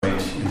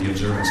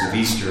observance of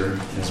Easter,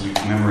 as we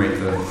commemorate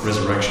the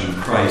resurrection of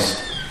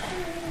Christ,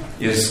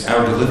 is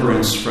our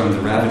deliverance from the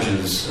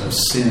ravages of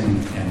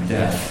sin and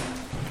death.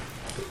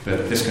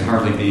 But this can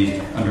hardly be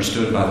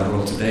understood by the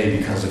world today,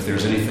 because if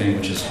there's anything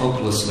which is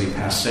hopelessly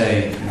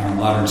passé in our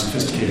modern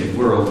sophisticated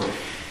world,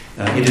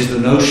 it is the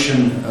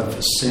notion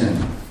of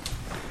sin.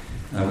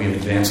 We have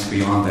advanced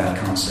beyond that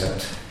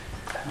concept.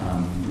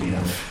 We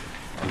have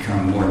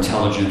become more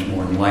intelligent,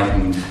 more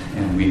enlightened,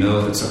 and we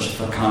know that such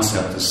a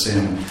concept as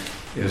sin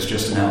is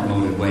just an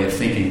outmoded way of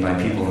thinking by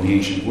people in the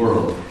ancient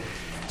world.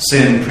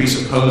 Sin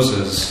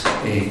presupposes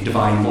a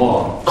divine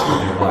law,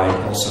 and thereby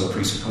also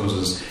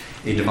presupposes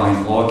a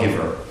divine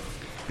lawgiver.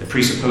 It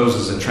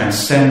presupposes a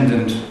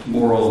transcendent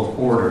moral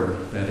order,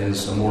 that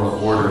is, a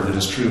moral order that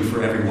is true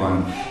for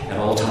everyone at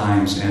all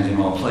times and in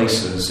all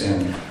places,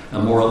 and a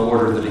moral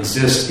order that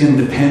exists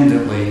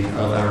independently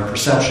of our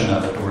perception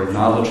of it or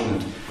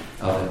acknowledgement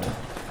of it.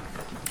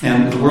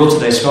 And the world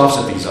today scoffs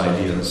at these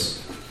ideas.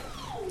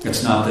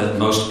 It's not that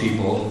most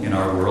people in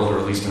our world, or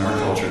at least in our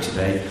culture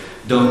today,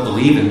 don't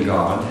believe in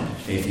God.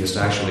 Atheists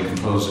actually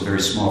compose a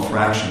very small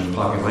fraction of the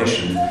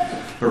population.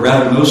 But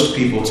rather, most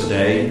people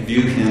today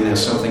view him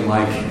as something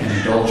like an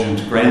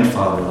indulgent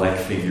grandfather-like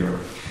figure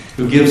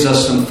who gives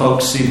us some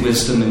folksy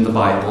wisdom in the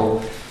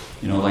Bible,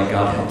 like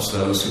God helps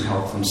those who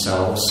help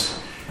themselves,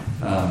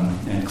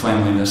 and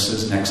cleanliness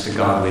is next to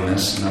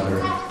godliness, and other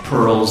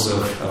pearls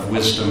of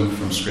wisdom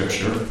from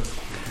Scripture,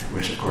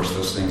 which, of course,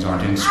 those things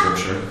aren't in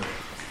Scripture.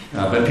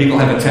 But people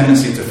have a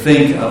tendency to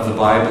think of the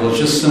Bible as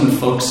just some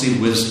folksy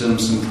wisdom,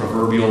 some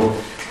proverbial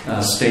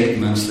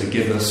statements that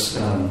give us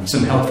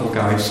some helpful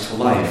guides to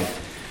life.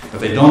 But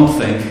they don't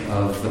think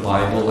of the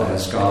Bible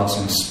as God's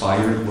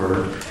inspired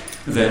word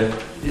that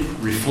it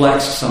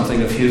reflects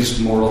something of his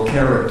moral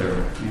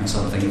character,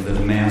 something of the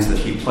demands that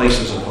he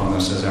places upon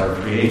us as our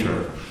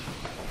Creator.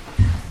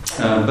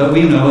 But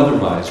we know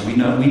otherwise. We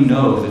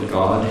know that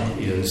God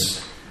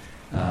is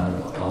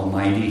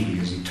almighty, he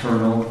is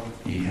eternal,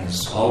 he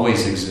has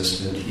always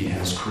existed, he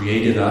has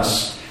created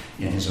us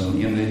in his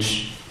own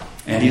image,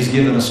 and he's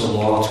given us a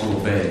law to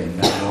obey.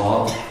 That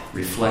law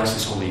reflects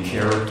his holy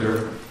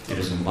character. It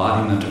is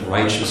embodiment of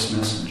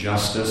righteousness and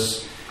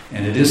justice,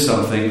 and it is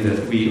something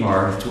that we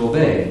are to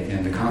obey,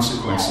 and the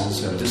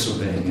consequences of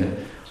disobeying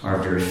it are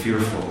very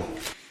fearful.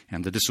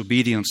 And the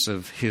disobedience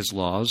of his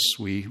laws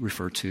we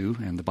refer to,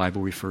 and the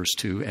Bible refers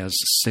to, as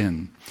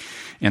sin.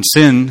 And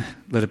sin,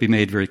 let it be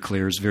made very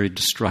clear, is very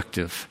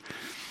destructive.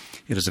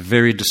 It is a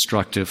very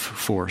destructive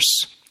force.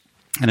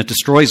 And it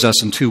destroys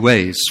us in two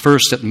ways.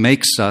 First, it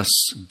makes us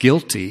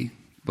guilty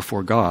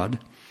before God.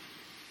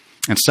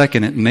 And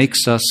second, it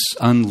makes us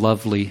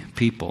unlovely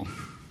people.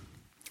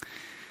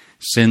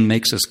 Sin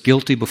makes us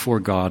guilty before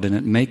God, and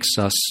it makes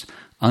us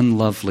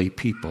unlovely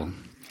people.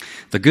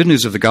 The good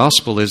news of the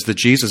gospel is that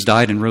Jesus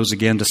died and rose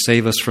again to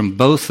save us from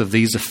both of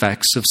these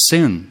effects of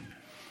sin.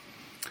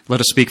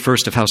 Let us speak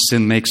first of how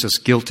sin makes us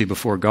guilty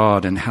before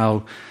God, and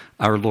how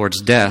our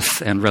Lord's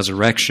death and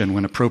resurrection,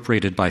 when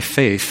appropriated by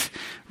faith,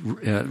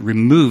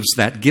 removes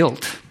that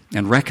guilt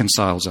and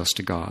reconciles us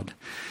to God.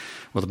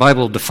 Well, the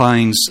Bible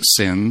defines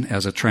sin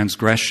as a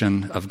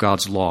transgression of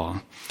God's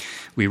law.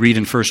 We read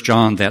in 1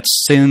 John that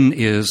sin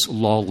is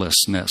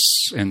lawlessness,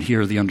 and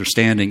here the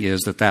understanding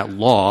is that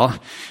law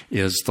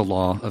is the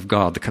law of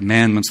God, the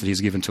commandments that he's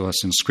given to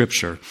us in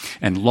Scripture.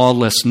 And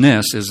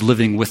lawlessness is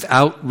living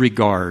without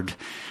regard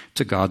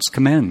to God's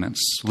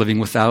commandments, living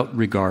without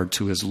regard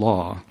to his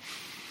law.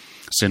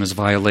 Sin is a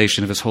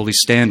violation of his holy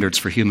standards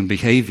for human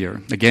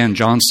behavior. Again,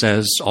 John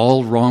says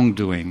all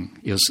wrongdoing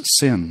is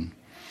sin.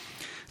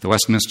 The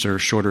Westminster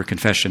Shorter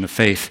Confession of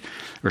Faith,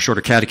 or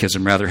Shorter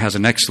Catechism rather, has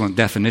an excellent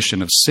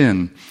definition of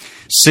sin.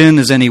 Sin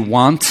is any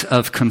want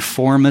of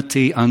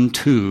conformity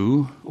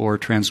unto or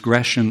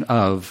transgression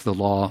of the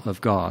law of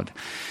God.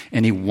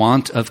 Any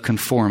want of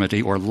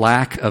conformity or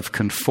lack of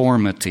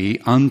conformity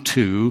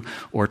unto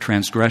or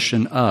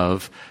transgression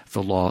of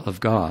the law of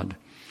God.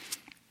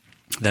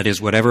 That is,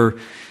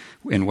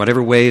 in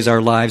whatever ways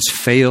our lives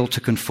fail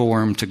to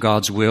conform to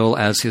God's will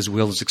as his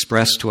will is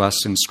expressed to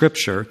us in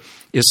Scripture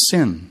is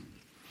sin.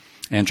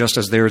 And just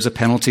as there is a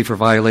penalty for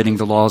violating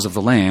the laws of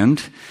the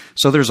land,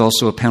 so there's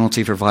also a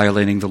penalty for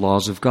violating the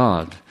laws of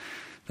God.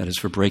 That is,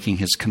 for breaking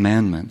his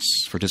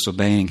commandments, for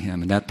disobeying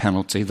him. And that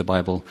penalty, the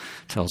Bible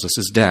tells us,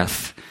 is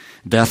death.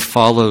 Death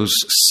follows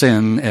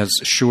sin as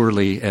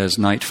surely as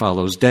night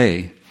follows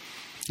day.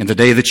 In the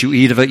day that you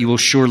eat of it, you will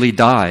surely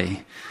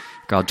die.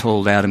 God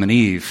told Adam and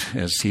Eve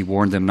as he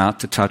warned them not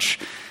to touch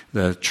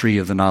the tree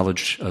of the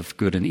knowledge of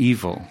good and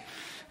evil.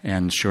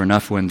 And sure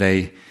enough, when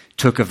they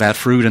took of that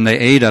fruit and they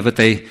ate of it,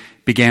 they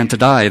began to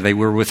die. They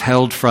were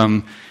withheld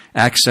from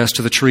access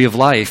to the tree of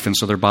life, and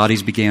so their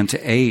bodies began to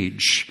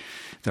age.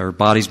 Their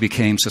bodies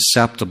became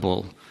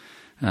susceptible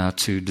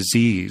to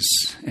disease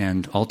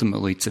and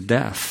ultimately to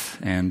death.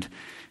 And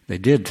they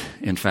did,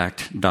 in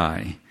fact,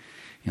 die.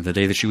 In the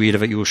day that you eat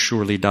of it, you will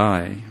surely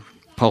die.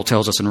 Paul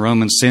tells us in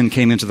Romans, sin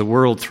came into the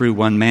world through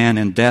one man,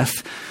 and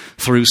death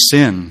through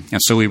sin.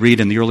 And so we read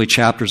in the early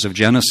chapters of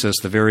Genesis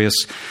the various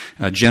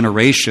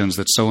generations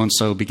that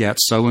so-and-so begat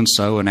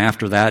so-and-so, and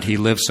after that he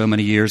lived so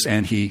many years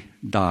and he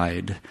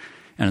died.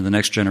 And in the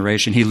next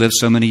generation, he lived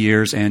so many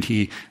years and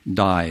he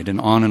died. And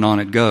on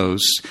it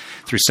goes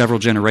through several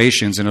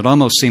generations. And it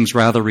almost seems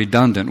rather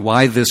redundant.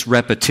 Why this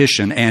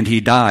repetition, and he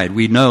died?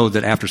 We know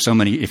that after so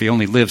many, if he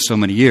only lived so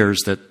many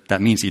years,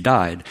 that means he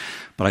died.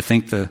 But I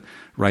think the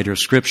writer of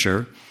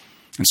Scripture,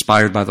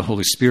 inspired by the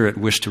Holy Spirit,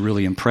 wished to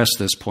really impress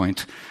this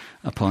point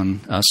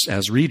upon us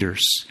as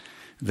readers,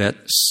 that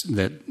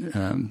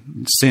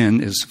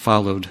sin is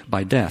followed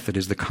by death. It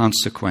is the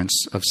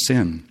consequence of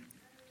sin.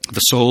 The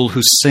soul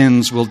who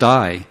sins will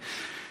die,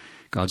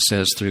 God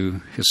says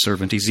through his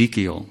servant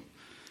Ezekiel.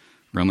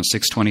 Romans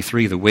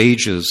 6:23, the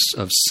wages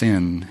of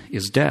sin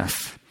is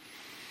death.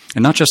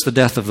 And not just the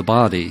death of the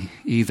body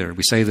either.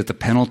 We say that the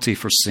penalty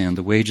for sin,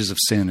 the wages of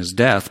sin, is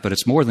death, but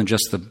it's more than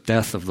just the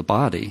death of the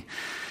body.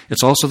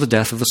 It's also the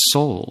death of the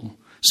soul,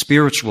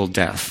 spiritual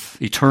death,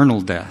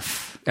 eternal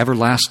death,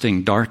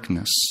 everlasting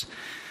darkness.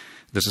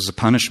 This is a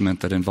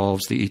punishment that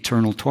involves the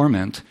eternal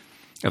torment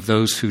of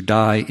those who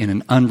die in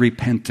an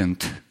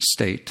unrepentant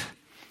state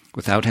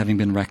without having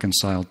been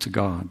reconciled to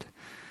God.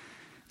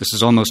 This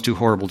is almost too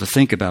horrible to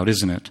think about,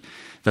 isn't it?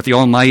 That the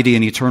almighty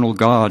and eternal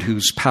God,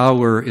 whose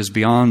power is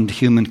beyond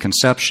human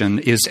conception,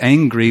 is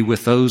angry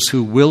with those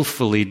who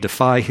willfully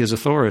defy his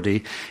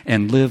authority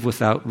and live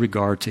without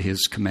regard to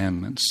his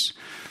commandments.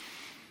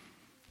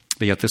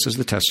 But yet this is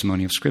the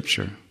testimony of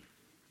Scripture.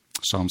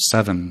 Psalm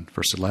 7,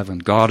 verse 11,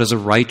 God is a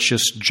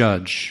righteous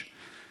judge,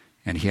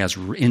 and he has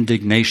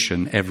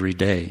indignation every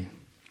day.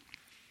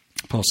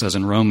 Paul says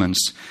in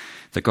Romans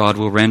that God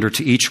will render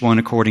to each one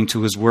according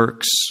to his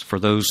works. For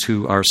those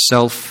who are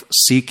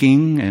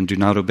self-seeking and do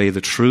not obey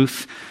the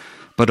truth,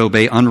 but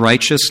obey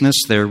unrighteousness,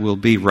 there will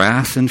be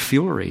wrath and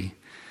fury.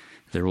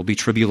 There will be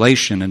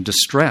tribulation and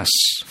distress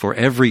for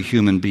every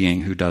human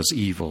being who does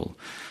evil,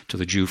 to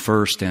the Jew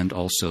first and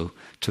also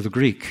to the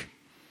Greek.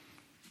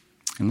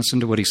 And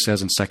listen to what he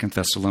says in 2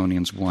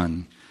 Thessalonians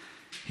 1.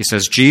 He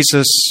says,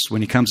 Jesus,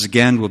 when he comes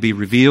again, will be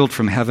revealed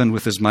from heaven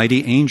with his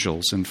mighty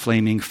angels in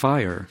flaming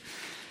fire,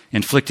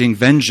 inflicting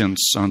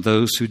vengeance on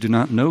those who do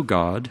not know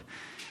God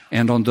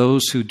and on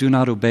those who do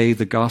not obey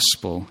the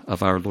gospel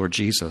of our Lord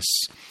Jesus.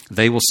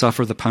 They will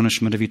suffer the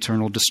punishment of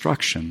eternal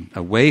destruction,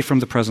 away from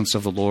the presence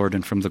of the Lord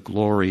and from the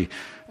glory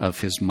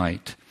of his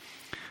might.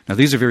 Now,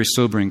 these are very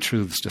sobering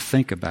truths to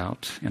think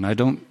about, and I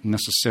don't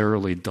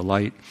necessarily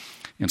delight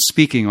in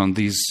speaking on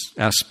these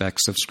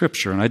aspects of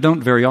Scripture, and I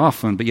don't very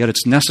often, but yet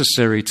it's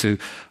necessary to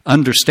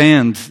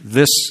understand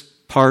this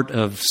part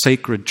of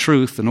sacred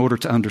truth in order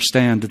to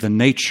understand the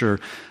nature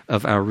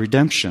of our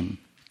redemption.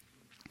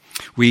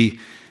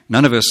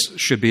 None of us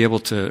should be able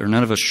to, or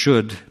none of us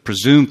should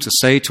presume to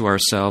say to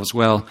ourselves,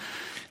 well,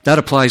 that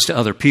applies to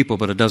other people,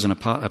 but it doesn't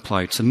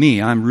apply to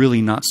me. I'm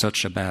really not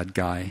such a bad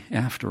guy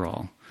after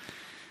all.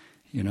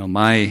 You know,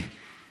 my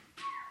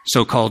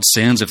so-called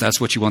sins, if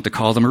that's what you want to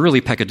call them, are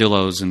really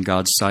peccadillos in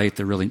God's sight.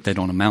 They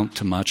don't amount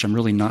to much. I'm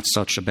really not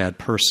such a bad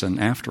person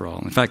after all.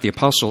 In fact, the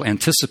apostle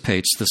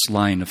anticipates this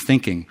line of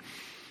thinking,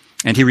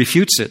 and he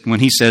refutes it when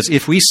he says,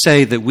 if we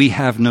say that we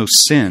have no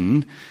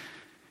sin,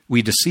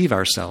 we deceive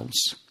ourselves,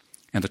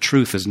 and the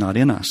truth is not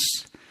in us.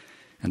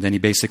 And then he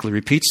basically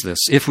repeats this.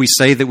 If we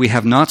say that we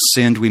have not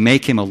sinned, we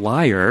make him a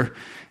liar,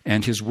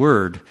 and his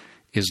word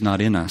is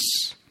not in us.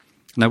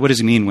 Now, what does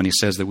he mean when he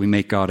says that we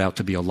make God out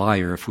to be a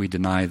liar if we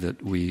deny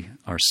that we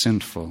are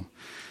sinful?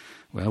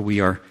 Well,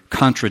 we are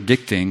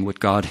contradicting what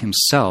God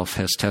himself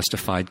has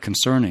testified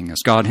concerning us.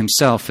 God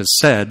himself has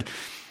said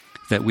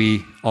that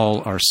we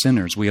all are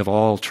sinners. We have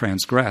all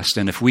transgressed.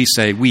 And if we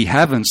say we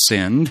haven't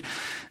sinned,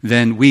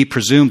 then we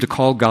presume to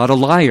call God a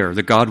liar,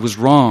 that God was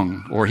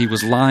wrong or he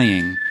was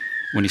lying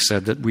when he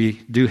said that we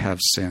do have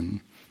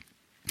sin.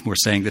 We're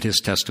saying that his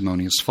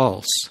testimony is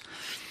false.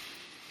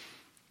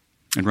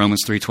 In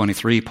Romans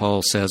 3:23,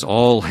 Paul says,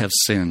 all have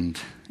sinned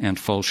and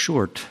fall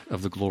short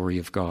of the glory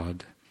of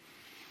God.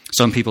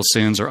 Some people's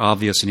sins are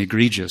obvious and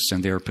egregious,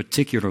 and they are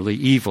particularly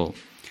evil.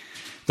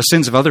 The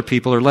sins of other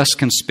people are less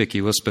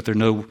conspicuous, but they're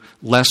no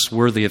less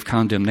worthy of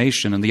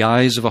condemnation in the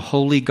eyes of a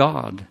holy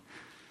God.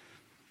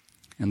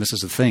 And this is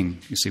the thing.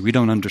 You see, we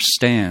don't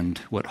understand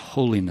what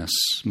holiness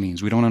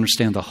means. We don't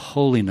understand the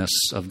holiness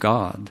of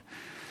God.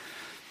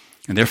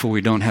 And therefore,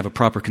 we don't have a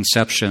proper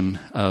conception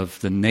of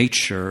the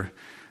nature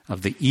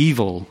of the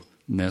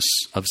evilness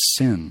of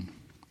sin.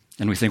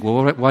 And we think,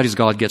 well, why does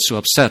God get so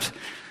upset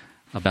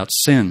about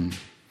sin?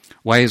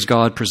 Why is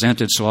God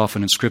presented so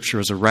often in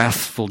Scripture as a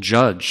wrathful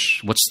judge?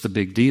 What's the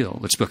big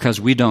deal? It's because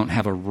we don't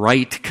have a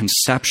right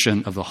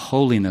conception of the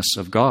holiness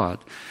of God.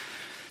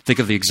 Think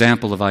of the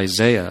example of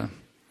Isaiah.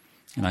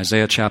 In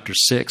Isaiah chapter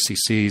 6, he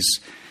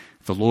sees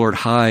the Lord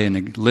high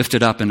and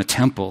lifted up in a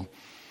temple,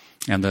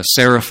 and the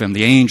seraphim,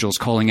 the angels,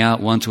 calling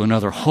out one to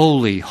another,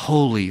 holy,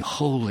 holy,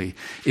 holy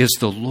is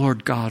the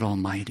Lord God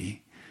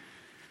Almighty.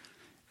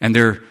 And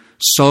they're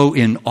so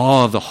in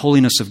awe of the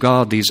holiness of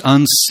God, these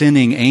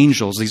unsinning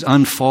angels, these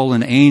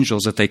unfallen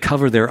angels, that they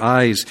cover their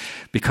eyes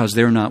because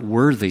they're not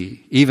worthy,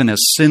 even as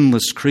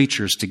sinless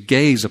creatures, to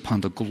gaze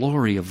upon the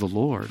glory of the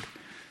Lord.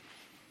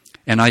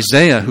 And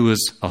Isaiah, who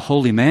is a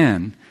holy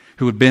man,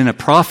 who had been a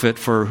prophet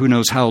for who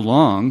knows how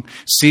long,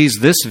 sees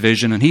this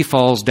vision and he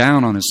falls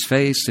down on his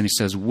face and he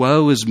says,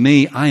 "Woe is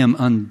me, I am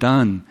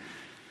undone,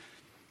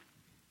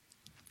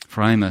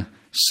 for I am a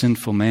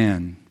sinful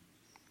man,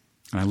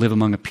 and I live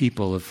among a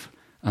people of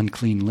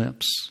unclean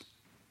lips."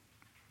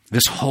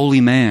 This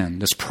holy man,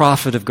 this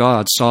prophet of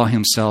God, saw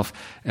himself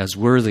as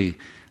worthy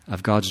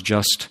of God's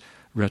just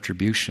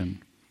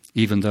retribution,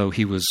 even though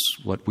he was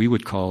what we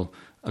would call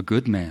a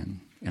good man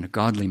and a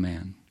godly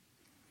man.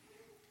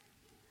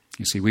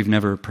 You see, we've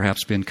never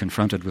perhaps been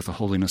confronted with the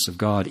holiness of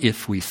God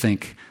if we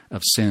think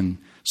of sin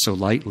so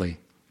lightly.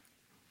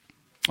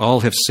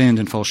 All have sinned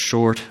and fall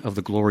short of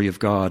the glory of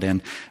God.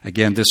 And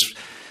again,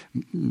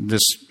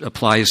 this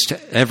applies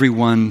to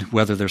everyone,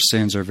 whether their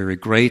sins are very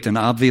great and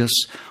obvious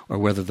or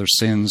whether their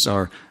sins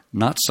are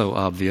not so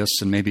obvious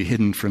and maybe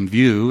hidden from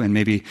view and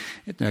maybe,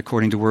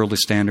 according to worldly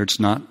standards,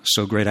 not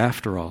so great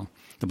after all.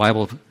 The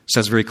Bible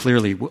says very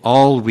clearly,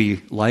 all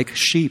we, like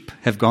sheep,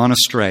 have gone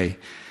astray.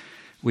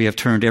 We have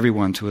turned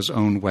everyone to his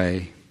own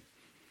way.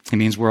 It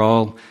means we're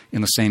all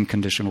in the same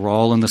condition. We're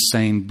all in the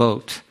same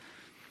boat.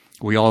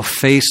 We all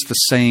face the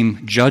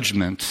same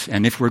judgment.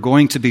 And if we're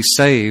going to be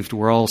saved,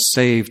 we're all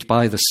saved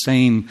by the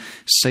same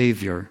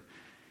Savior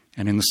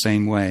and in the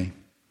same way.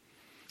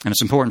 And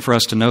it's important for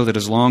us to know that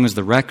as long as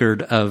the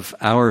record of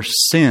our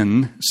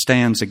sin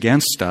stands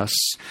against us,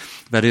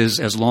 that is,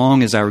 as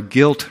long as our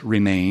guilt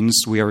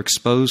remains, we are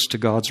exposed to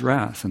God's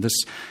wrath. And this,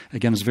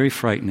 again, is very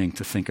frightening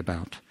to think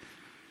about.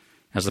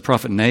 As the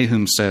prophet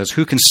Nahum says,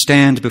 "Who can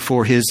stand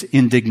before his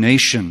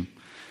indignation?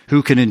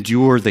 Who can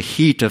endure the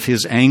heat of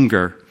his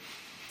anger?"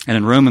 And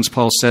in Romans,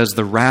 Paul says,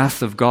 "The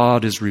wrath of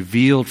God is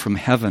revealed from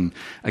heaven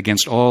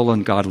against all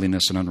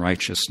ungodliness and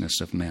unrighteousness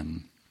of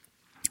men."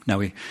 Now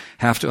we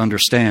have to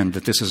understand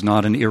that this is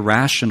not an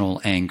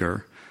irrational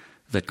anger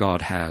that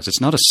God has.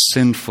 It's not a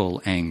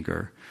sinful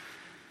anger.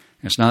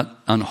 It's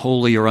not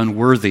unholy or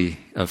unworthy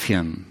of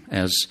him,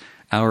 as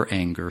our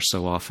anger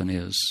so often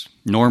is.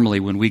 Normally,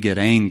 when we get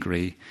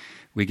angry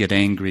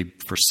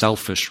for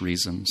selfish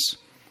reasons.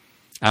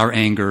 Our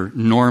anger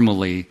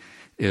normally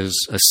is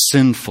a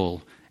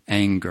sinful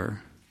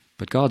anger,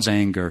 but God's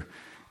anger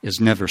is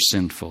never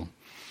sinful.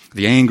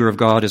 The anger of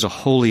God is a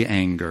holy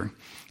anger.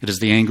 It is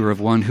the anger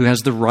of one who has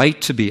the right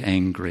to be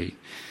angry.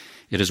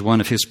 It is one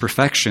of his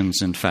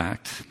perfections, in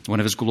fact, one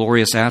of his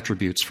glorious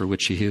attributes for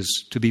which he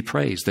is to be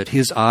praised, that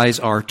his eyes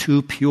are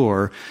too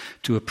pure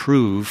to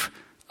approve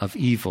of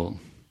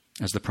evil,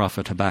 as the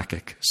prophet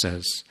Habakkuk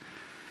says.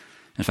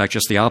 In fact,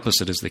 just the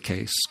opposite is the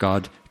case.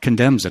 God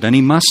condemns it, and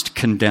he must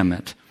condemn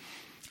it.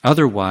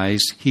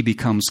 Otherwise, he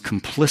becomes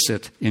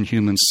complicit in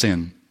human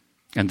sin,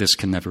 and this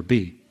can never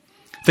be.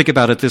 Think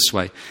about it this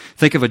way.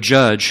 Think of a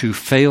judge who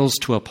fails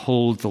to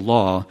uphold the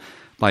law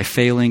by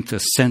failing to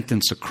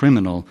sentence a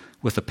criminal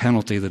with a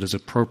penalty that is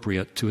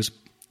appropriate to his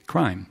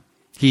crime.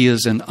 He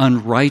is an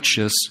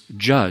unrighteous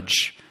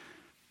judge,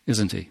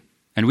 isn't he?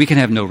 And we can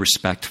have no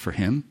respect for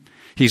him.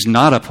 He's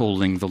not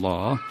upholding the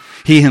law.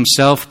 He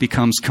himself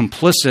becomes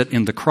complicit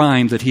in the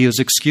crime that he is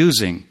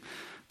excusing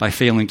by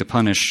failing to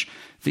punish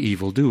the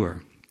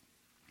evildoer.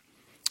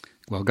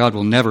 Well, God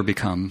will never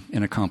become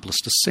an accomplice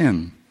to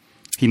sin.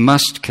 He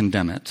must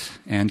condemn it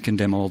and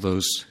condemn all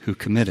those who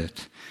commit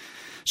it.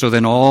 So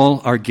then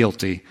all are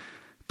guilty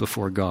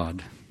before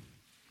God.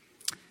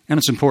 And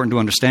it's important to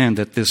understand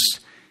that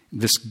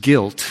this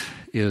guilt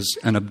is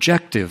an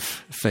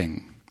objective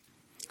thing,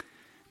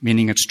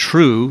 meaning it's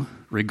true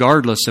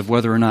regardless of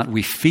whether or not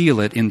we feel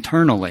it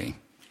internally.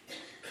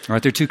 All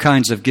right, there are two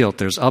kinds of guilt.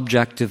 There's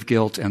objective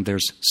guilt and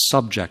there's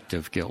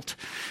subjective guilt.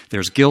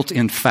 There's guilt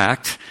in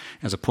fact,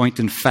 as a point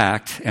in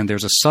fact, and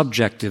there's a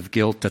subjective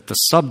guilt that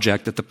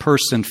the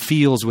person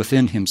feels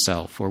within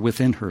himself or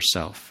within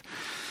herself.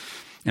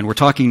 And we're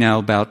talking now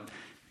about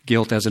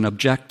guilt as an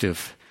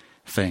objective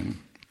thing.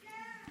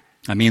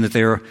 I mean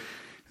that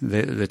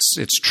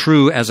it's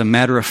true as a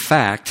matter of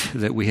fact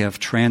that we have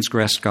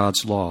transgressed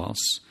God's laws.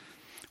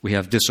 We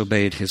have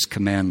disobeyed his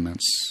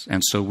commandments,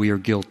 and so we are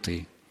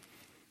guilty,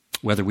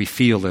 whether we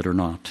feel it or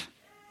not.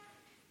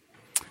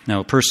 Now,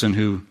 a person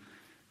who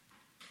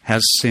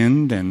has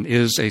sinned and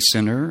is a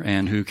sinner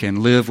and who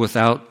can live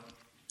without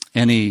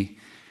any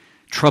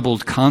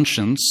troubled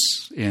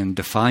conscience in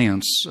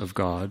defiance of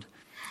God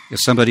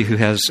is somebody who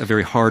has a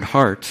very hard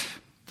heart.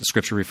 The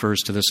Scripture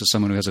refers to this as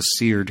someone who has a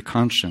seared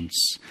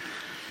conscience.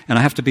 And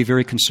I have to be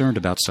very concerned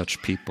about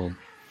such people.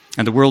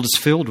 And the world is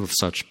filled with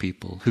such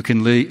people who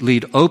can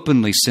lead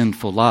openly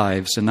sinful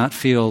lives and not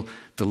feel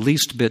the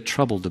least bit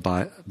troubled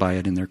by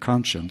it in their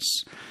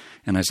conscience.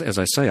 And as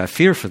I say, I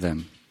fear for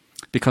them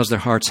because their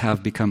hearts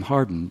have become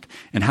hardened.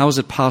 And how is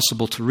it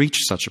possible to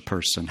reach such a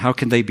person? How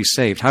can they be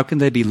saved? How can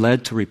they be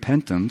led to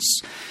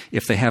repentance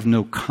if they have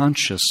no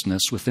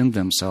consciousness within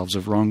themselves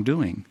of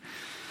wrongdoing?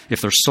 If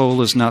their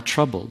soul is not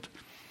troubled,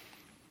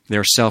 they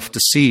are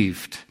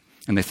self-deceived,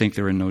 and they think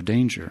they're in no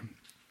danger.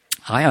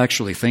 I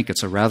actually think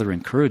it's a rather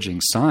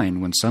encouraging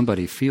sign when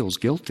somebody feels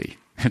guilty.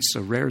 It's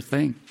a rare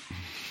thing.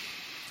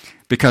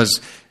 Because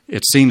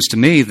it seems to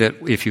me that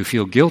if you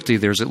feel guilty,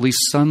 there's at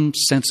least some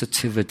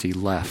sensitivity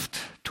left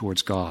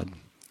towards God.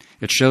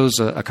 It shows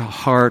a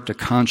heart, a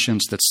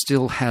conscience that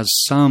still has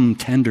some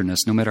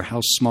tenderness, no matter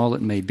how small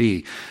it may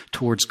be,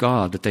 towards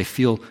God, that they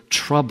feel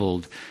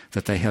troubled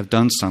that they have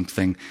done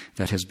something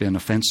that has been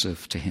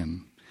offensive to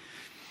Him.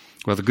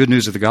 Well, the good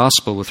news of the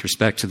gospel with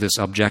respect to this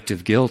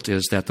objective guilt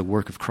is that the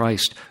work of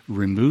Christ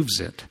removes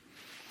it.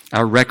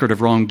 Our record of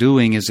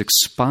wrongdoing is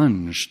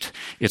expunged.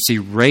 It's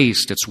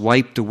erased. It's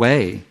wiped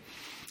away.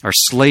 Our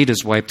slate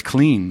is wiped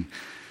clean.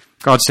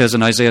 God says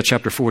in Isaiah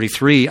chapter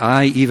 43,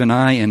 I, even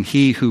I, am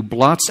He who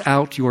blots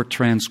out your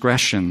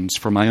transgressions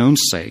for my own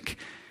sake,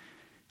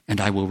 and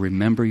I will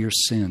remember your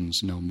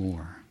sins no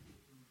more.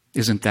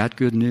 Isn't that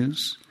good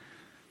news?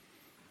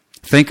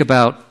 Think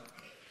about,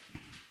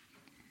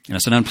 and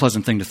it's an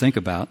unpleasant thing to think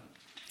about,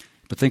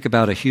 but think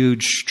about a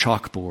huge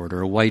chalkboard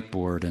or a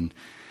whiteboard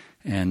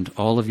and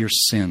all of your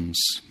sins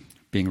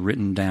being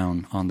written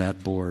down on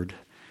that board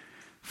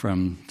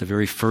from the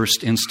very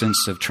first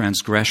instance of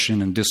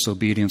transgression and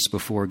disobedience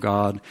before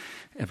God,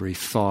 every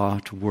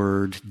thought,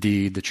 word,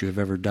 deed that you have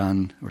ever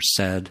done or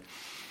said.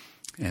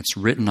 And it's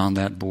written on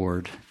that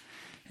board.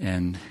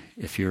 And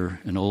if you're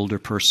an older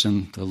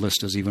person, the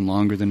list is even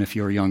longer than if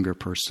you're a younger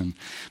person.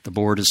 The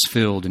board is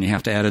filled, and you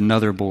have to add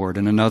another board,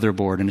 and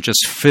it's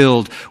just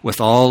filled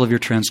with all of your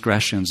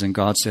transgressions. And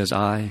God says,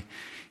 I,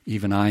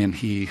 even I, am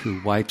He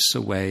who wipes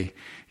away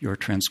your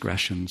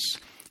transgressions,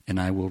 and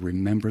I will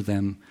remember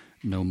them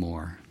no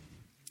more.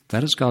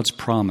 That is God's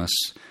promise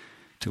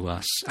to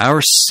us.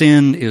 Our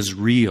sin is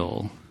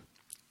real,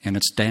 and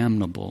it's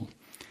damnable.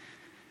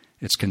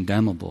 It's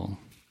condemnable.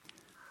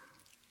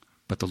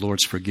 But the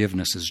Lord's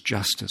forgiveness is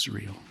just as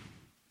real.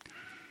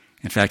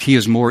 In fact, He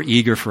is more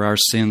eager for our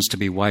sins to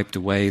be wiped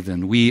away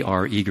than we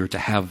are eager to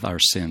have our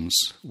sins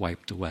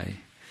wiped away.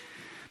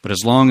 But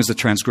as long as the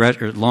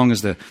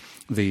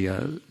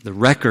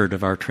record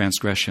of our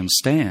transgression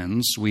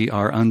stands, we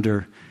are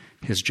under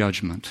His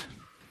judgment,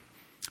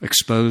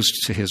 exposed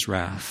to His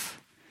wrath.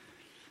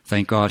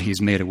 Thank God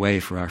He's made a way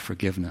for our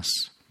forgiveness.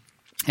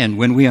 And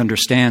when we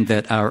understand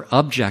that our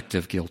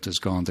objective guilt is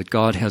gone, that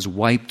God has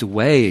wiped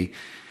away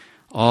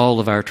all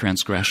of our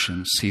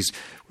transgressions, He's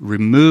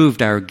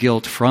removed our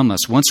guilt from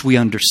us. Once we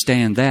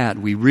understand that,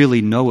 we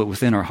really know it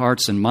within our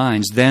hearts and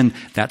minds, then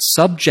that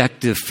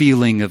subjective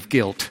feeling of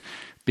guilt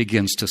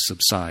begins to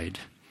subside.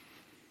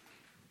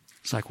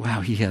 It's like,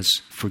 wow, He has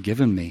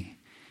forgiven me.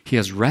 He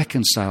has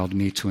reconciled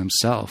me to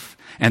Himself.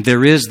 And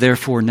there is,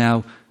 therefore,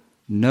 now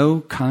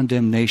no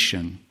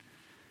condemnation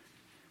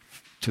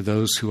to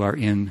those who are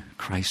in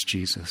Christ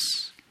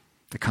Jesus.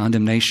 The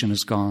condemnation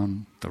is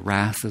gone. The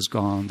wrath is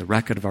gone. The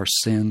record of our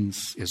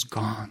sins is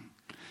gone.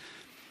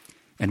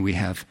 And we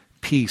have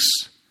peace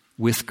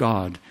with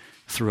God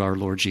through our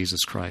Lord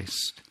Jesus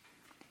Christ.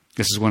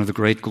 This is one of the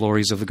great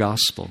glories of the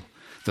gospel,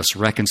 this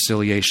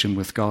reconciliation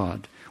with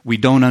God. We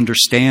don't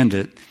understand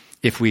it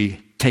if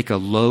we take a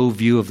low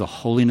view of the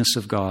holiness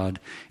of God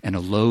and a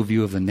low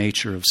view of the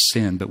nature of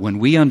sin. But when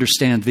we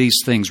understand these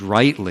things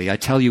rightly, I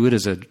tell you, it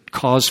is a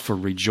cause for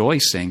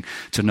rejoicing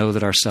to know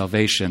that our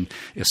salvation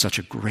is such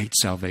a great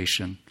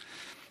salvation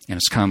and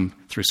has come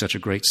through such a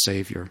great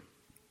Savior.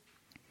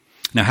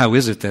 Now, how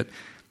is it that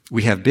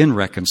we have been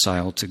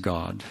reconciled to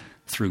God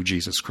through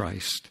Jesus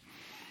Christ?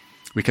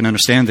 We can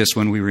understand this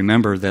when we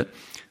remember that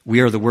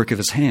we are the work of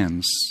His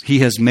hands. He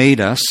has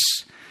made us.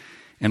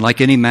 And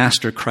like any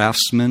master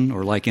craftsman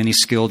or like any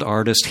skilled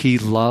artist, He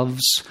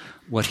loves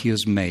what He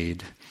has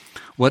made.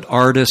 What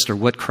artist or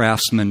what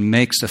craftsman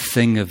makes a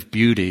thing of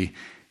beauty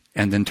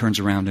and then turns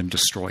around and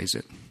destroys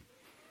it?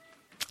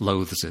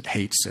 Loathes it,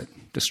 hates it,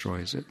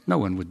 destroys it. No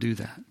one would do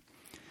that,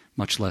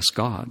 much less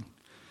God.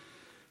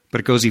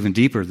 But it goes even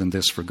deeper than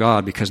this for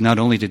God, because not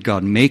only did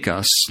God make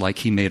us like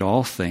He made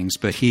all things,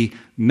 but He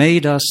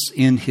made us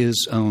in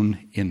His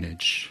own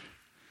image.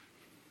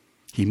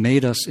 He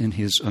made us in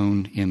His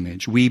own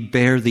image. We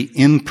bear the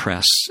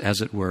impress,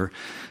 as it were,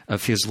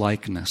 of His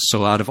likeness.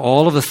 So out of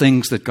all of the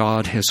things that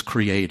God has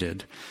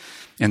created,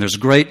 and there's a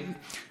great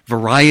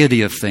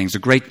variety of things, a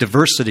great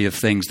diversity of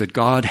things that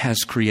God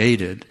has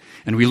created,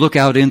 and we look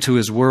out into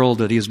His world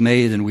that He has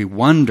made and we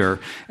wonder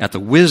at the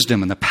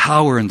wisdom and the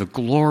power and the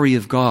glory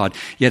of God,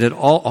 yet at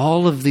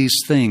all of these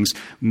things,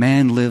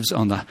 man lives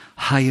on the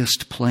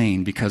highest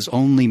plane because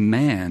only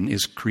man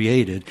is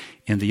created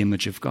in the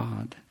image of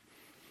God.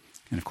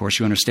 And of course,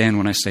 you understand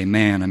when I say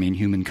man, I mean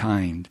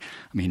humankind.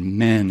 I mean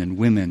men and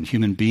women,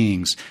 human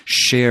beings,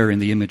 share in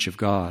the image of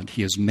God.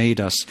 He has made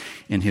us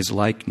in His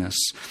likeness.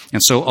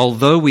 And so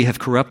although we have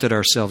corrupted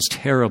ourselves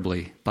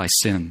terribly by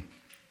sin,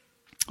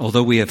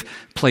 although we have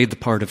played the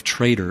part of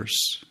traitors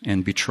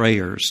and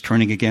betrayers,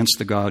 turning against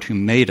the God who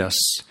made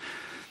us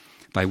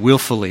by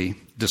willfully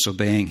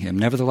disobeying Him,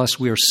 nevertheless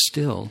we are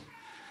still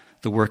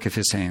the work of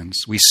His hands.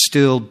 We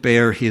still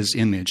bear His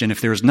image. And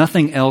if there is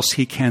nothing else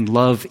He can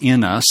love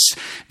in us,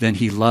 then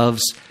He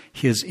loves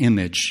His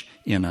image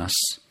in us.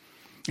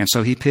 And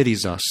so he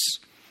pities us.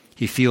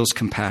 He feels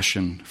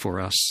compassion for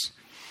us.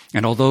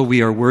 And although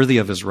we are worthy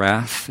of his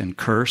wrath and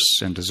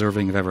curse and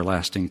deserving of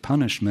everlasting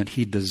punishment,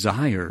 he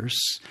desires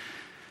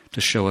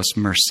to show us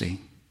mercy.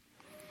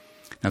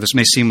 Now, this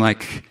may seem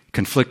like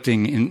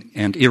conflicting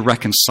and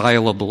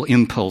irreconcilable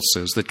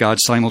impulses, that God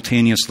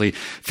simultaneously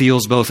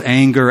feels both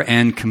anger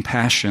and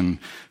compassion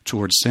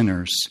toward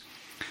sinners.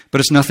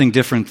 But it's nothing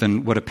different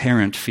than what a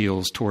parent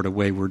feels toward a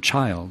wayward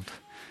child.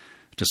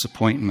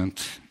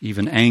 Disappointment,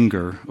 even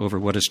anger over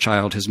what his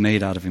child has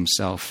made out of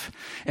himself,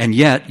 and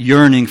yet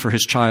yearning for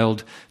his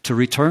child to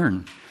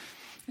return,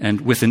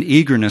 and with an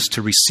eagerness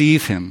to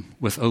receive him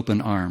with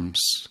open arms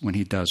when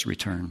he does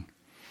return.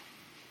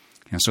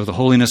 And so the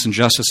holiness and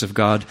justice of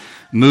God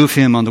move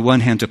him, on the one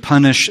hand, to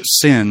punish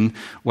sin,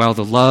 while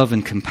the love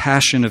and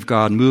compassion of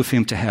God move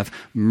him to have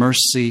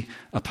mercy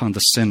upon the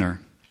sinner.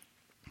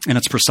 And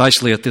it's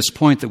precisely at this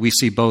point that we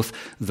see both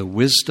the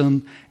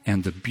wisdom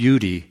and the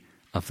beauty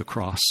of the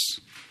cross.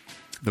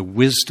 The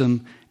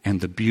wisdom and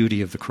the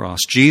beauty of the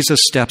cross. Jesus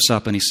steps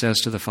up and he says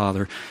to the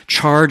Father,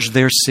 "Charge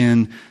their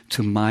sin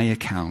to my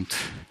account.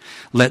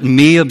 Let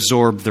me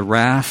absorb the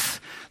wrath.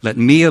 Let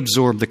me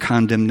absorb the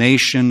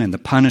condemnation and the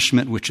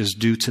punishment which is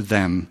due to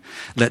them.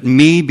 Let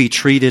me be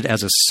treated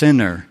as a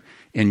sinner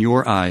in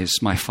your eyes,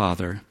 my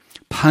Father.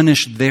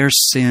 Punish their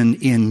sin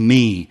in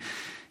me,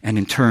 and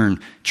in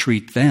turn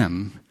treat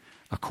them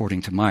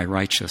according to my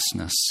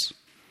righteousness."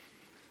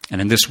 And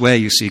in this way,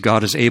 you see,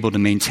 God is able to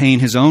maintain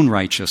his own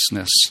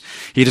righteousness.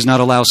 He does not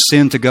allow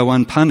sin to go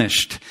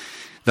unpunished,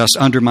 thus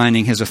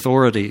undermining his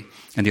authority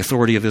and the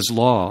authority of his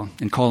law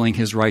and calling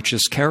his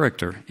righteous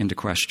character into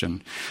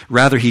question.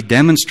 Rather, he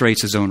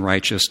demonstrates his own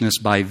righteousness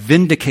by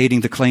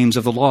vindicating the claims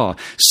of the law.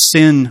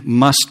 Sin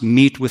must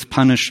meet with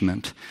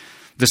punishment.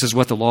 This is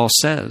what the law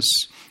says,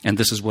 and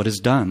this is what is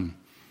done.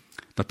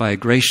 But by a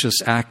gracious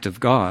act of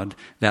God,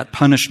 that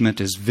punishment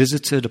is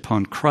visited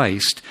upon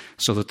Christ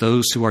so that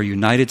those who are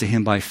united to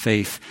him by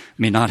faith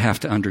may not have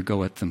to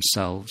undergo it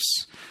themselves.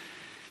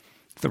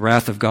 The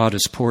wrath of God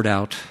is poured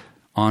out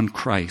on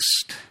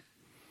Christ.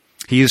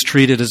 He is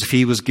treated as if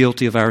he was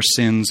guilty of our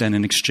sins, and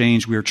in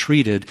exchange we are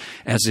treated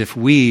as if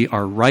we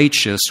are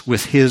righteous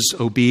with his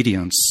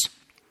obedience,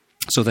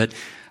 so that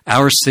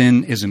our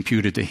sin is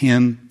imputed to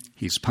him,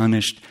 he's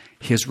punished,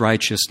 his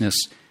righteousness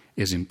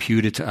is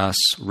imputed to us,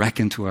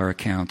 reckoned to our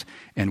account,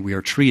 and we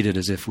are treated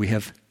as if we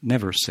have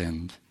never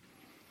sinned.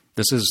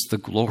 This is the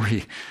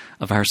glory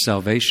of our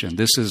salvation.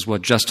 This is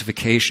what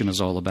justification is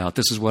all about.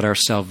 This is what our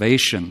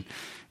salvation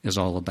is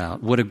all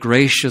about. What a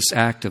gracious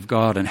act of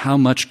God, and how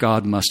much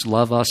God must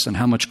love us, and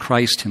how much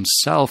Christ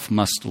himself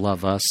must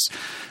love us,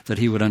 that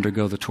he would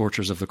undergo the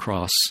tortures of the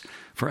cross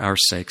for our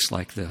sakes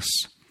like this.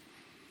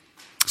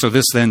 So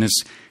this then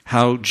is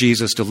how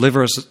Jesus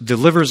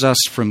delivers us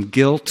from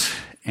guilt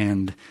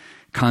and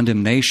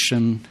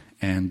condemnation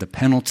and the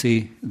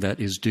penalty that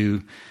is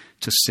due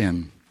to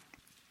sin.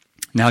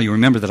 Now you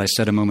remember that I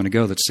said a moment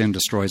ago that sin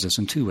destroys us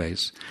in two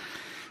ways.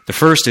 The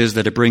first is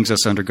that it brings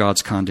us under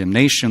God's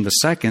condemnation. The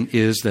second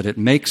is that it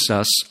makes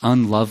us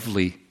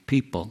unlovely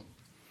people.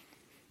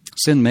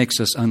 Sin makes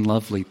us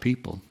unlovely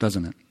people,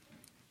 doesn't it?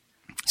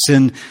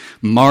 Sin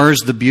mars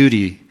the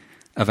beauty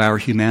of our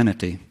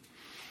humanity.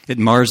 It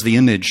mars the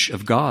image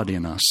of God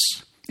in us.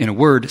 In a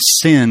word,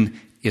 sin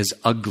is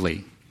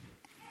ugly.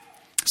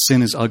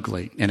 Sin is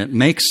ugly, and it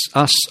makes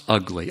us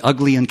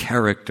ugly in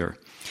character.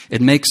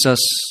 It makes us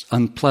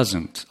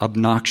unpleasant,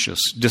 obnoxious,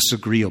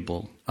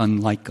 disagreeable,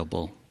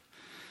 unlikable.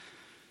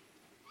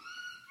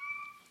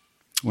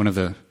 One of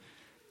the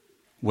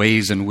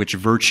ways in which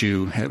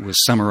virtue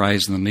was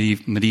summarized in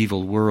the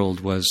medieval world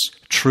was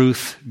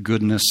truth,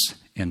 goodness,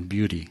 and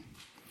beauty.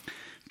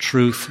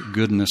 Truth,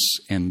 goodness,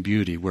 and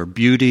beauty, where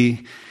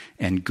beauty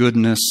and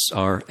goodness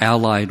are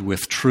allied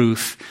with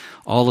truth.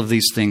 All of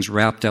these things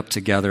wrapped up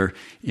together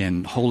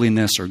in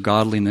holiness or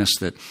godliness,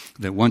 that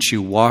once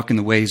you walk in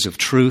the ways of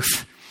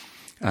truth,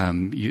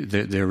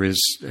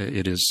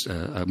 it is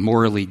a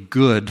morally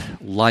good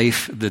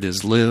life that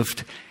is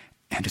lived,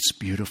 and it's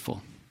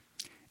beautiful.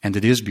 And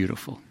it is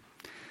beautiful.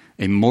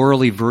 A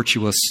morally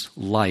virtuous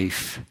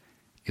life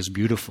is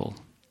beautiful.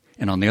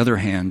 And on the other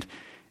hand,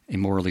 a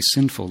morally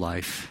sinful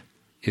life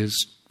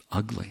is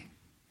ugly,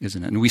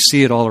 isn't it? And we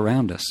see it all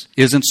around us.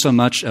 Isn't so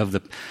much of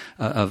the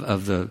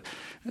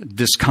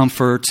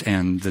discomfort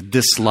and the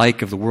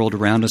dislike of the world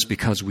around us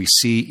because we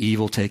see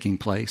evil taking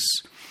place.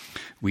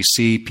 We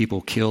see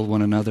people kill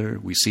one another.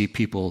 We see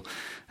people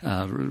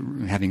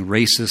having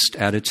racist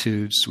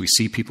attitudes. We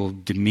see people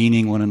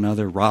demeaning one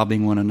another,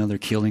 robbing one another,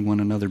 killing one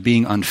another,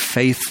 being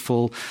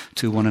unfaithful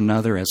to one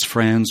another as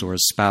friends or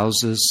as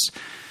spouses.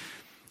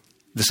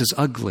 This is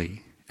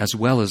ugly as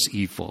well as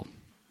evil.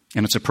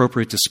 And it's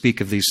appropriate to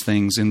speak of these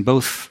things in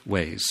both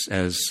ways,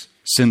 as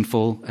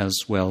sinful as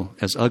well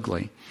as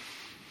ugly.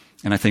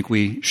 And I think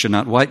we should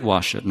not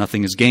whitewash it.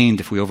 Nothing is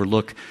gained if we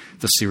overlook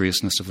the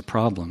seriousness of the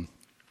problem.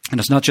 And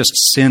it's not just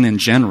sin in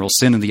general,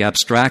 sin in the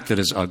abstract, that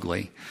is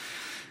ugly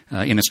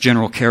in its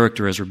general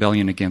character as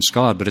rebellion against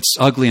God, but it's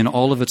ugly in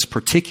all of its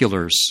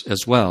particulars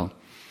as well.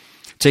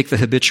 Take the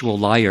habitual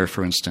liar,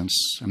 for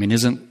instance.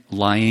 Isn't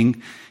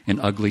lying an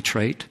ugly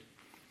trait?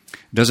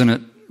 Doesn't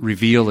it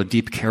reveal a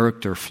deep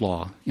character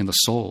flaw in the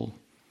soul?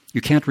 You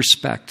can't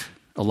respect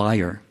a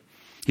liar.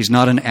 He's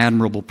not an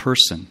admirable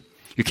person.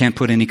 You can't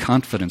put any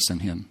confidence in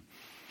him.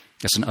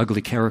 That's an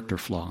ugly character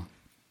flaw.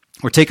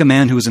 Or take a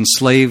man who is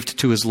enslaved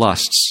to his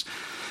lusts,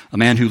 a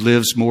man who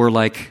lives more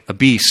like a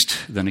beast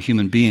than a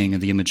human being in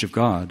the image of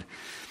God.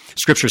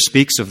 Scripture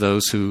speaks of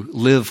those who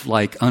live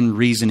like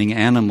unreasoning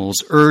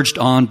animals, urged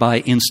on by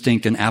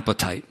instinct and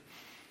appetite.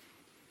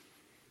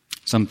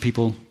 Some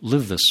people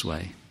live this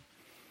way,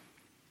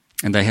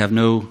 and they have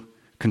no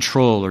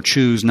control or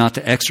choose not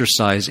to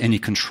exercise any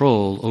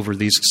control over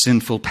these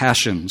sinful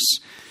passions,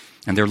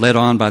 and they're led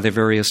on by their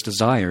various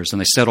desires,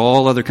 and they set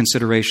all other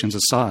considerations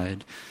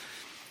aside.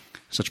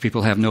 Such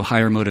people have no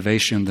higher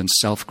motivation than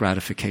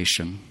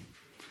self-gratification,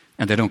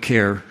 and they don't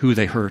care who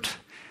they hurt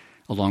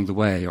along the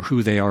way or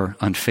who they are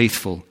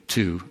unfaithful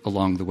to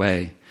along the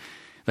way.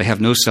 They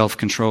have no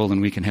self-control, and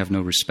we can have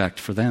no respect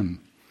for them.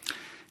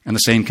 And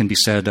the same can be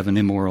said of an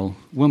immoral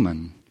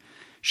woman.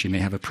 She may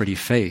have a pretty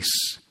face,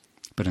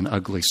 but an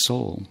ugly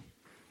soul.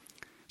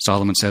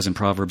 Solomon says in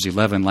Proverbs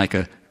 11, like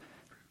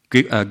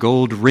a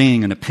gold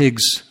ring in a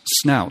pig's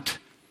snout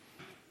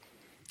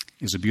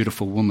is a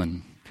beautiful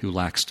woman who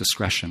lacks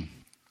discretion.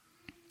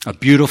 A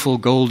beautiful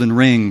golden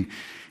ring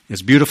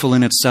is beautiful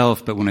in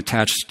itself, but when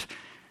attached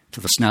to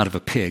the snout of a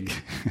pig,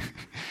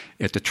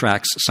 it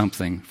detracts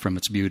something from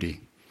its beauty.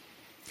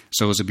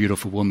 So is a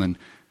beautiful woman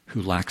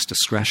who lacks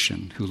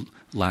discretion, who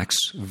lacks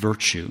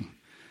virtue,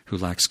 who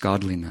lacks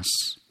godliness.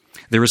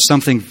 There is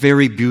something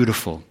very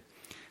beautiful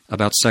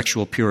about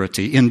sexual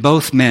purity in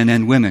both men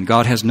and women.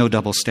 God has no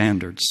double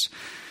standards.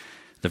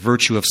 The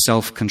virtue of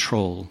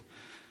self-control,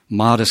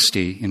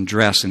 modesty in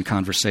dress and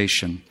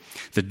conversation,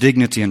 the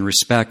dignity and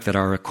respect that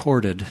are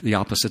accorded the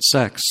opposite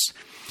sex,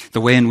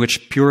 the way in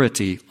which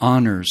purity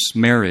honors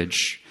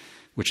marriage,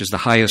 which is the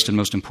highest and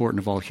most important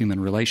of all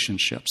human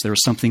relationships. There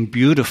is something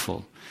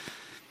beautiful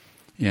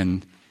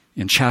in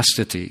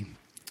chastity,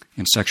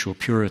 in sexual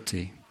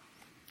purity.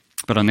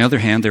 But on the other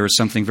hand, there is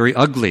something very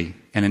ugly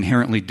and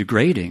inherently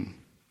degrading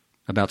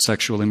about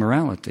sexual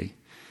immorality.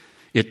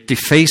 It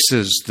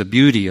defaces the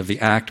beauty of the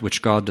act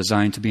which God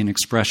designed to be an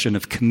expression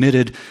of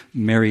committed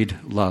married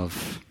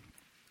love.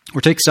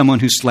 Or take someone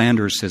who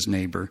slanders his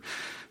neighbor,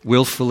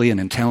 willfully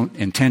and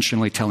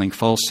intentionally telling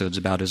falsehoods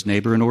about his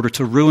neighbor in order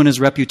to ruin his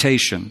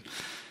reputation.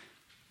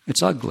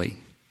 It's ugly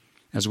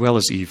as well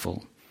as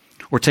evil.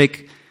 Or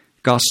take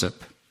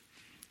gossip,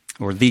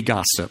 or the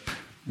gossip,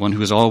 one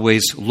who is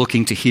always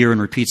looking to hear and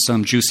repeat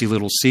some juicy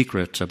little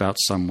secret about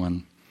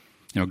someone.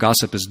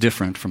 Gossip is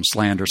different from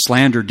slander.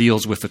 Slander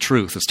deals with the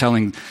truth. It's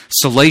telling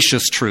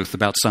salacious truth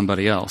about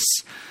somebody else.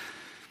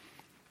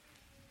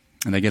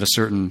 And they get a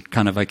certain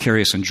kind of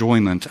vicarious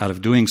enjoyment out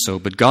of doing so.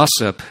 But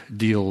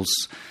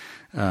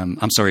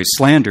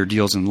slander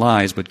deals in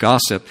lies, but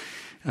gossip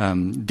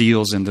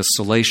deals in this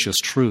salacious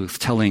truth,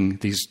 telling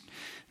these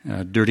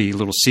dirty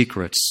little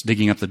secrets,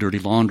 digging up the dirty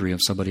laundry of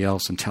somebody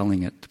else and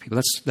telling it to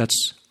people.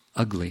 That's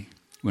ugly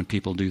when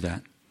people do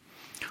that.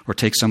 Or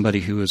take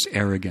somebody who is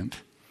arrogant,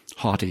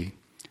 haughty,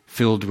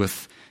 filled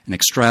with an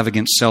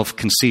extravagant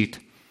self-conceit.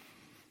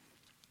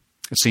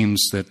 It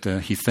seems that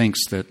he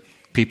thinks that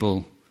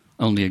people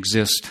only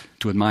exist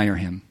to admire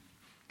him.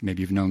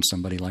 Maybe you've known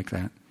somebody like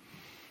that.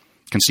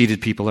 Conceited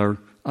people are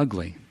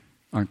ugly,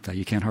 aren't they?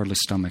 You can't hardly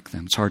stomach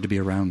them. It's hard to be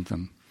around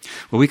them.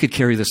 Well, we could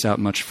carry this out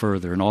much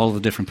further in all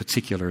the different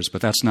particulars,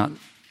 but that's not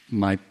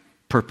my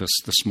purpose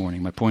this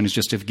morning. My point is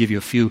just to give you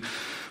a few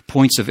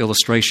points of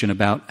illustration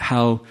about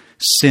how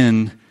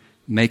sin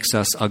makes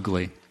us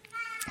ugly.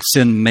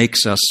 Sin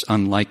makes us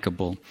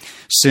unlikable.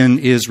 Sin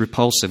is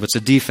repulsive. It's a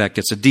defect.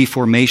 It's a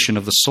deformation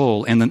of the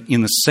soul. And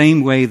in the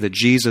same way that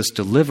Jesus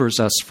delivers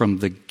us from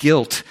the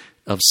guilt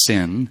of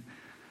sin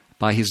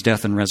by his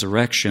death and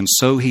resurrection,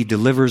 so he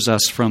delivers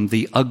us from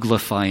the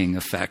uglifying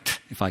effect,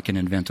 if I can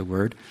invent a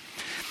word.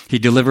 He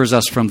delivers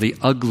us from the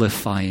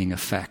uglifying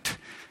effect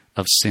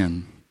of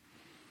sin.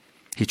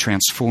 He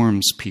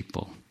transforms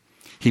people.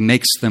 He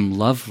makes them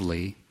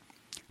lovely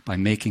by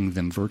making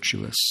them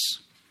virtuous.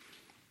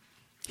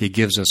 He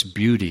gives us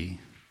beauty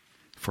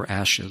for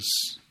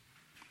ashes.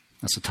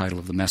 That's the title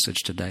of the message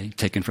today,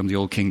 taken from the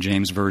Old King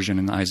James Version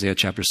in Isaiah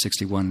chapter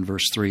 61 and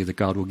verse 3, that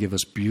God will give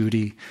us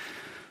beauty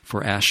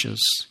for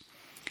ashes.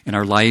 And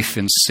our life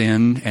in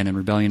sin and in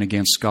rebellion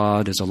against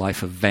God is a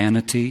life of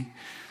vanity,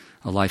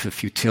 a life of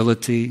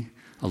futility,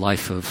 a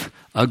life of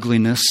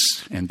ugliness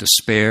and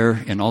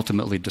despair and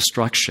ultimately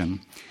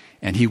destruction.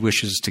 And he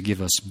wishes to give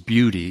us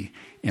beauty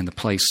in the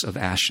place of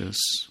ashes.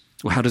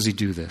 Well, how does he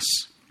do this?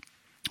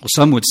 Well,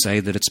 some would say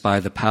that it's by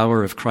the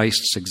power of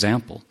Christ's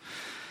example.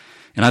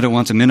 And I don't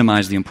want to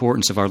minimize the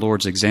importance of our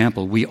Lord's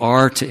example. We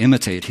are to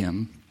imitate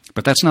him,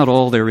 but that's not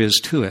all there is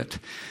to it.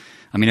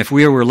 If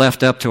we were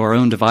left up to our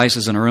own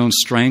devices and our own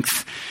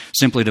strength,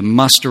 simply to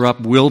muster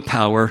up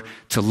willpower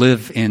to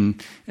live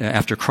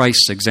after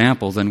Christ's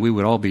example, then we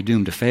would all be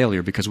doomed to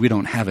failure because we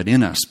don't have it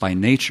in us by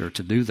nature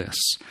to do this.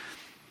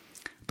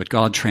 But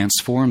God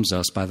transforms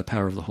us by the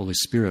power of the Holy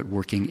Spirit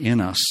working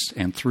in us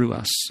and through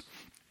us.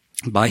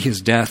 By his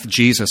death,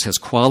 Jesus has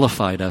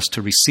qualified us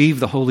to receive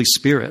the Holy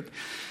Spirit,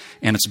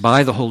 and it's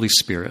by the Holy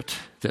Spirit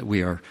that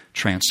we are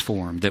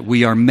transformed, that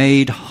we are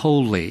made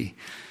holy,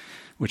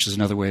 which is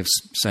another way of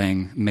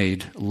saying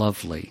made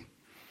lovely.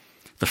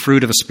 The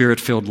fruit of a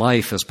Spirit-filled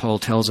life, as Paul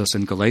tells us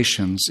in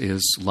Galatians,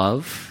 is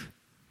love,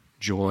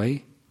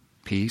 joy,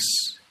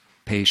 peace,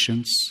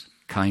 patience,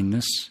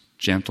 kindness,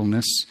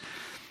 gentleness,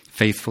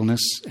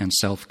 faithfulness, and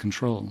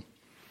self-control.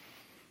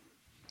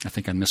 I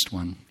think I missed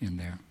one in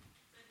there.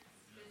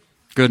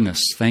 Goodness,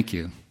 thank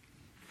you.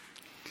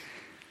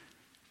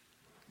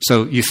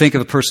 So you think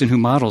of a person who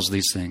models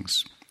these things: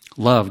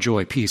 love,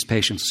 joy, peace,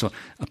 patience. So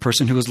a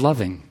person who is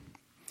loving,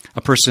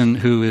 a person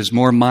who is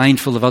more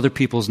mindful of other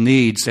people's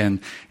needs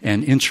and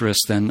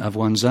interests than of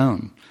one's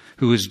own,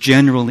 who is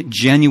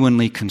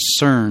genuinely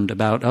concerned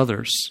about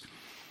others.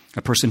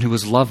 A person who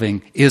is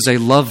loving is a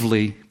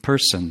lovely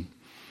person.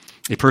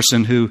 A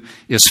person who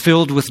is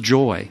filled with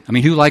joy. I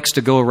mean, who likes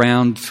to go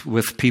around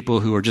with people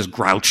who are just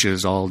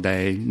grouches all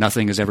day?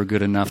 Nothing is ever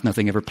good enough.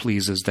 Nothing ever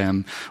pleases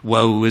them.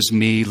 Woe is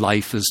me.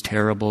 Life is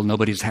terrible.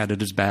 Nobody's had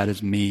it as bad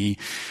as me.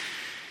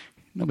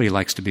 Nobody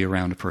likes to be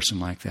around a person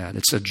like that.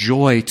 It's a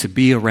joy to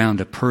be around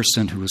a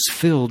person who is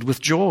filled with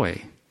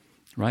joy,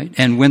 right?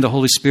 And when the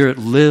Holy Spirit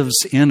lives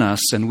in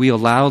us and we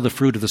allow the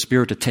fruit of the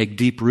Spirit to take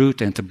deep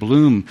root and to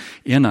bloom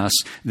in us,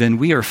 then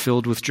we are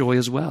filled with joy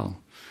as well.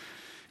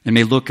 It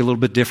may look a little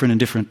bit different in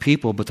different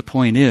people, but the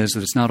point is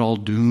that it's not all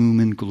doom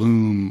and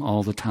gloom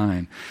all the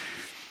time.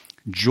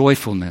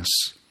 Joyfulness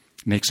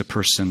makes a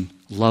person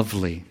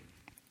lovely.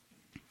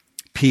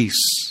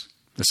 Peace,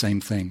 the same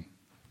thing.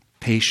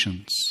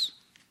 Patience,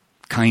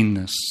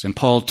 kindness. And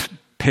Paul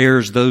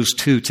pairs those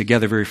two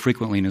together very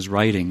frequently in his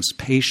writings,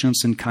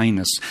 patience and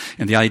kindness.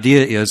 And the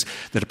idea is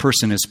that a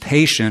person is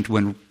patient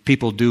when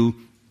people do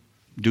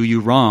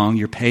you wrong.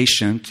 You're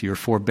patient, you're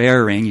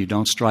forbearing, you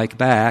don't strike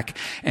back,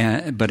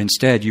 but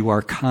instead you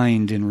are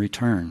kind in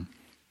return.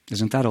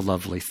 Isn't that a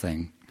lovely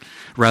thing?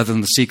 Rather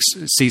than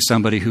see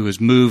somebody who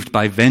is moved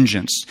by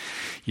vengeance,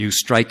 you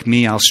strike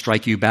me, I'll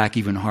strike you back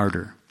even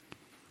harder.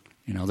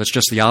 You know, that's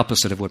just the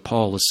opposite of what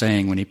Paul is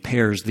saying when he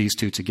pairs these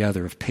two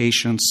together, of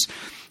patience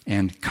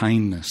and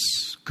kindness,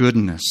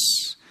 goodness,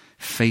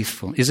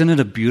 faithful. Isn't it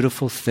a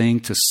beautiful thing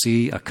to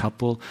see a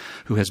couple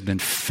who has been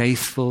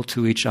faithful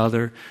to each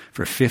other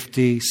for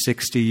 50,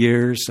 60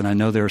 years? And I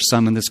know there are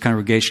some in this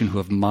congregation who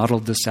have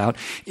modeled this out.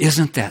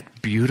 Isn't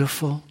that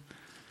beautiful?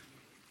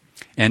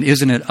 And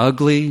isn't it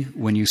ugly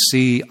when you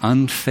see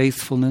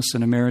unfaithfulness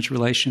in a marriage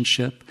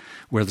relationship,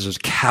 where there's a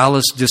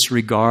callous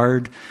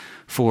disregard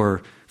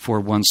for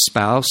one's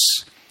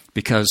spouse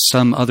because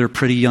some other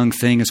pretty young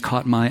thing has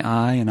caught my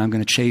eye and I'm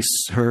going to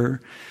chase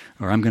her?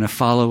 Or I'm going to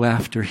follow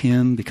after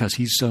him because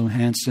he's so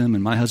handsome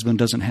and my husband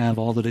doesn't have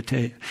all that it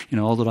takes,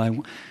 all that I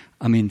want.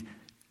 I mean,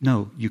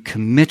 no, you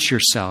commit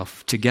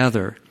yourself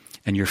together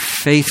and you're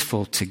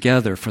faithful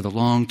together for the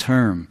long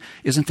term.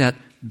 Isn't that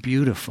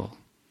beautiful?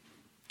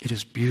 It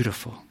is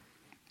beautiful.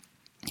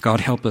 God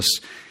help us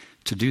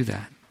to do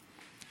that.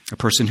 A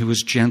person who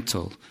is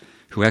gentle,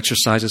 who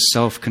exercises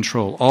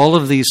self-control. All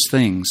of these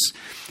things,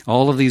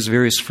 all of these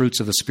various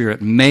fruits of the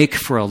Spirit make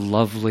for a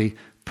lovely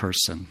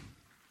person.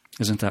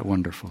 Isn't that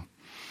wonderful?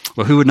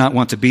 Well, who would not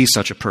want to be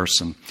such a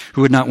person?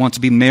 Who would not want to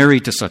be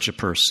married to such a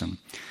person?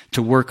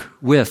 To work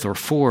with or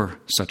for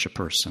such a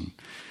person?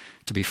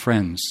 To be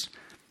friends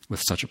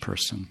with such a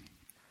person?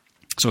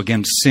 So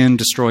again, sin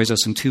destroys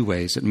us in two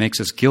ways. It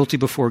makes us guilty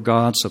before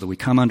God so that we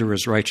come under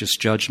his righteous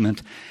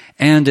judgment,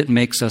 and it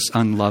makes us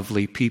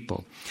unlovely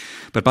people.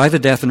 But by the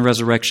death and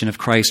resurrection of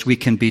Christ, we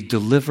can be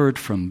delivered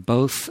from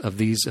both of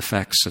these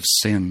effects of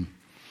sin.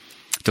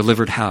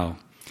 Delivered how?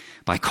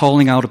 By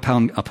calling out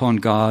upon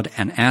God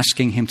and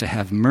asking him to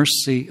have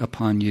mercy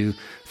upon you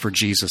for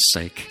Jesus'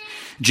 sake.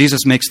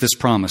 Jesus makes this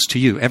promise to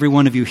you, every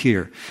one of you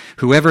here.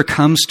 Whoever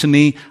comes to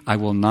me, I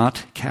will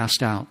not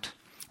cast out.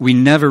 We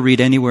never read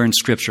anywhere in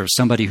Scripture of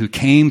somebody who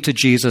came to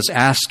Jesus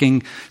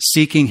asking,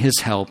 seeking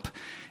his help,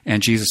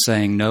 and Jesus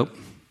saying, nope,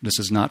 this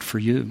is not for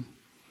you.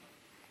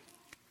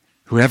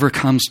 Whoever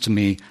comes to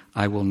me,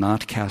 I will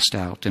not cast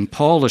out. And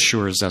Paul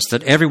assures us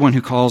that everyone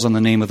who calls on the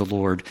name of the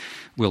Lord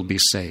will be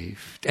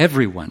saved.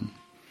 Everyone,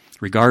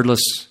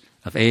 regardless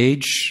of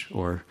age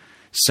or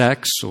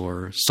sex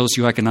or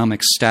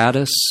socioeconomic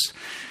status,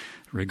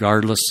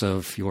 regardless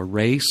of your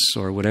race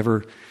or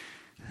whatever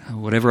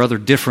other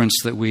difference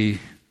that we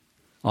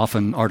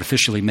often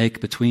artificially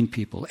make between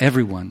people.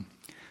 Everyone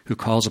who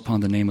calls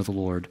upon the name of the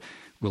Lord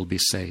will be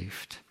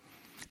saved.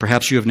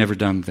 Perhaps you have never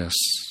done this.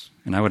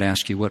 And I would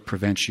ask you, what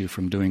prevents you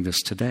from doing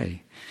this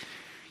today?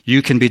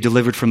 You can be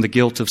delivered from the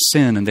guilt of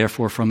sin and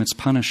therefore from its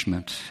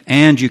punishment.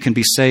 And you can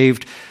be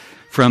saved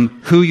from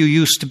who you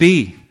used to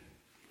be.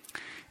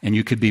 And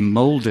you could be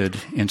molded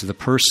into the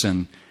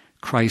person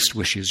Christ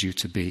wishes you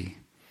to be,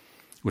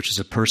 which is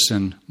a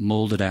person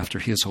molded after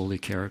his holy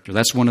character.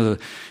 That's one of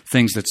the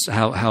things that's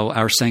how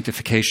our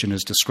sanctification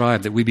is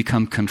described, that we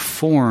become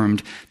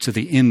conformed to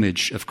the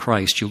image of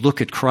Christ. You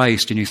look at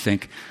Christ and you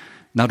think,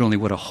 not only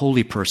what a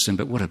holy person,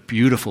 but what a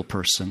beautiful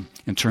person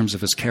in terms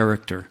of his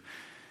character.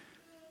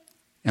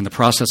 And the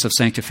process of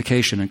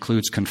sanctification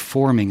includes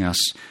conforming us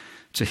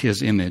to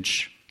his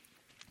image.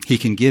 He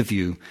can give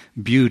you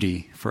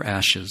beauty for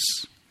ashes.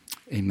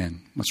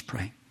 Amen. Let's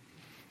pray.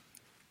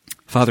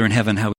 Father in heaven, how